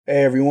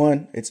Hey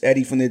everyone, it's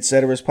Eddie from the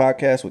Etceteras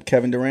podcast with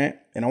Kevin Durant,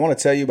 and I want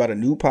to tell you about a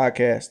new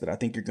podcast that I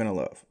think you're going to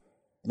love.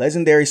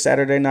 Legendary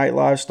Saturday Night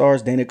Live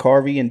stars Dana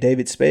Carvey and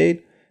David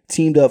Spade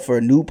teamed up for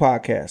a new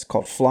podcast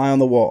called Fly on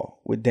the Wall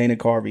with Dana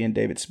Carvey and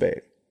David Spade.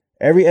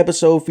 Every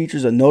episode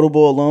features a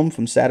notable alum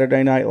from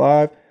Saturday Night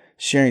Live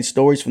sharing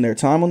stories from their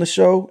time on the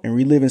show and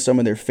reliving some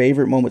of their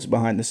favorite moments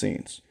behind the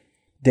scenes.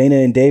 Dana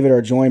and David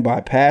are joined by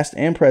past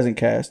and present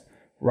cast,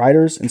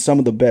 writers, and some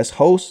of the best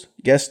hosts,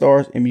 guest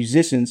stars, and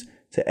musicians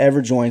to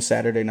ever join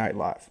Saturday Night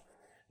Live.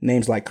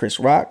 Names like Chris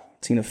Rock,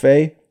 Tina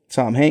Fey,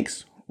 Tom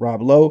Hanks,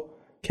 Rob Lowe,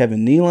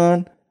 Kevin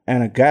Nealon,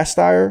 Anna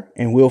Gasteyer,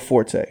 and Will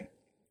Forte.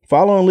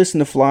 Follow and listen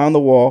to Fly on the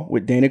Wall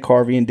with Dana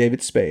Carvey and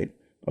David Spade,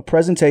 a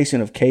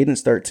presentation of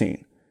Cadence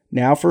 13,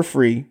 now for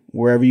free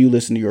wherever you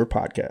listen to your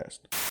podcast.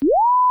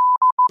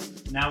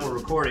 Now we're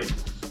recording.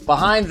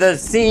 Behind the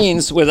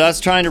scenes with us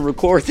trying to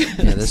record this.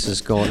 Yeah, this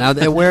is gold. Now,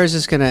 where is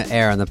this going to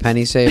air? On the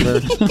Penny Saver?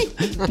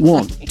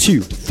 1,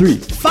 2, 3,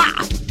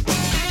 5.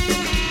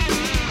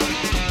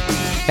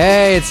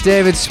 Hey, it's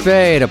David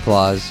Spade.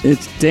 Applause.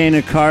 It's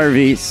Dana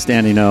Carvey,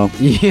 standing O.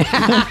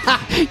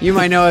 Yeah. You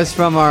might know us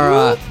from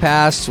our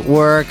past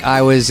work.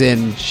 I was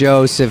in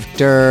Joseph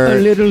Dirt.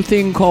 A little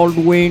thing called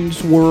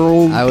Wayne's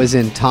World. I was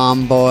in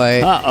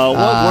Tomboy. Uh-oh,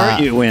 what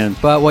weren't you in?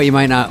 But what you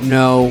might not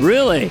know,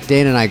 really,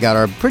 Dana and I got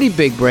our pretty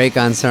big break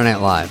on Saturday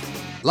Night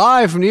Live.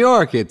 Live from New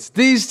York, it's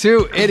these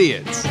two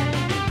idiots.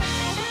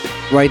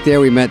 Right there,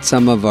 we met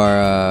some of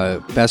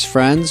our best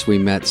friends. We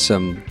met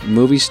some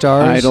movie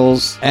stars.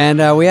 Idols.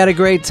 And we had a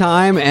great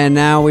time, and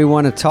now we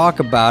want to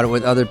talk about it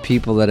with other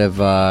people that have,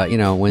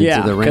 went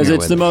through the ringer because it's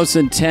with the us. most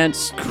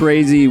intense,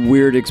 crazy,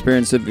 weird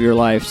experience of your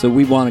life, so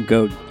we want to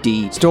go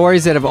deep.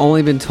 Stories that have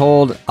only been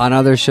told on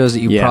other shows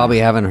that you probably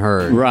haven't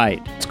heard. Right.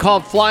 It's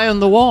called Fly on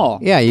the Wall.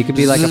 Yeah, you could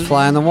be like a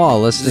fly on the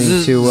wall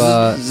listening to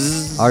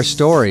our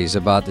stories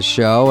about the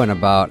show and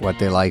about what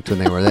they liked when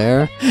they were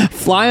there.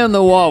 Fly on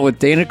the Wall with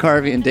Dana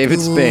Carvey and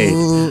David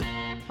Spade.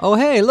 Oh,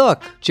 hey,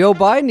 look. Joe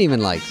Biden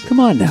even likes it.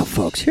 Come on now,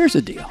 folks. Here's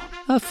the deal.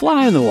 A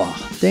fly on the wall.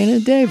 Dana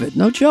and David.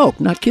 No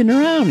joke. Not kidding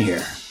around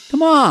here.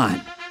 Come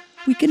on.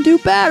 We can do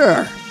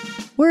better.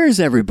 Where is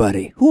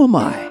everybody? Who am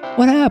I?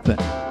 What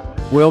happened?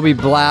 We'll be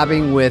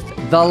blabbing with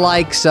the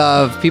likes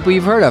of people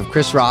you've heard of.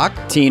 Chris Rock.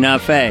 Tina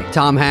Fey.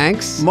 Tom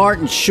Hanks.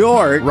 Martin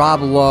Short.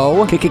 Rob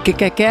Lowe.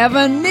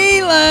 Kevin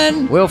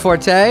Nealon. Will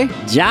Forte.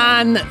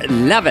 John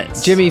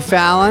Lovitz. Jimmy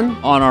Fallon.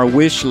 On our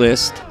wish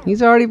list.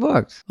 He's already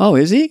booked. Oh,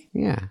 is he?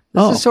 Yeah.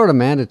 This is sort of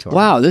mandatory.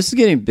 Wow, this is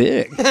getting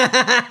big.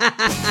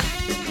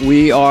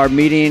 We are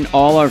meeting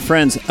all our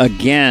friends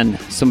again.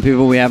 Some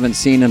people we haven't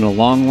seen in a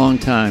long, long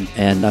time.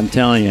 And I'm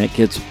telling you, it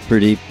gets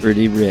pretty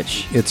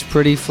rich. It's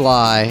pretty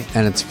fly,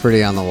 and it's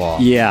pretty on the wall.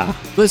 Yeah.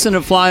 Listen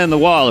to Fly on the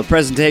Wall, a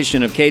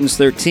presentation of Cadence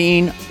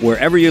 13,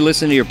 wherever you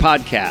listen to your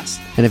podcast.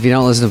 And if you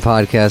don't listen to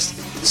podcasts,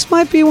 this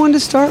might be one to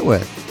start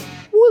with.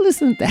 Well,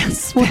 isn't that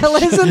special?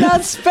 Well, isn't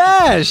that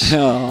special?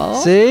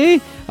 Oh.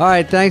 See? All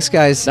right, thanks,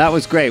 guys. That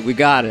was great. We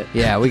got it.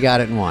 Yeah, we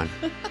got it in one.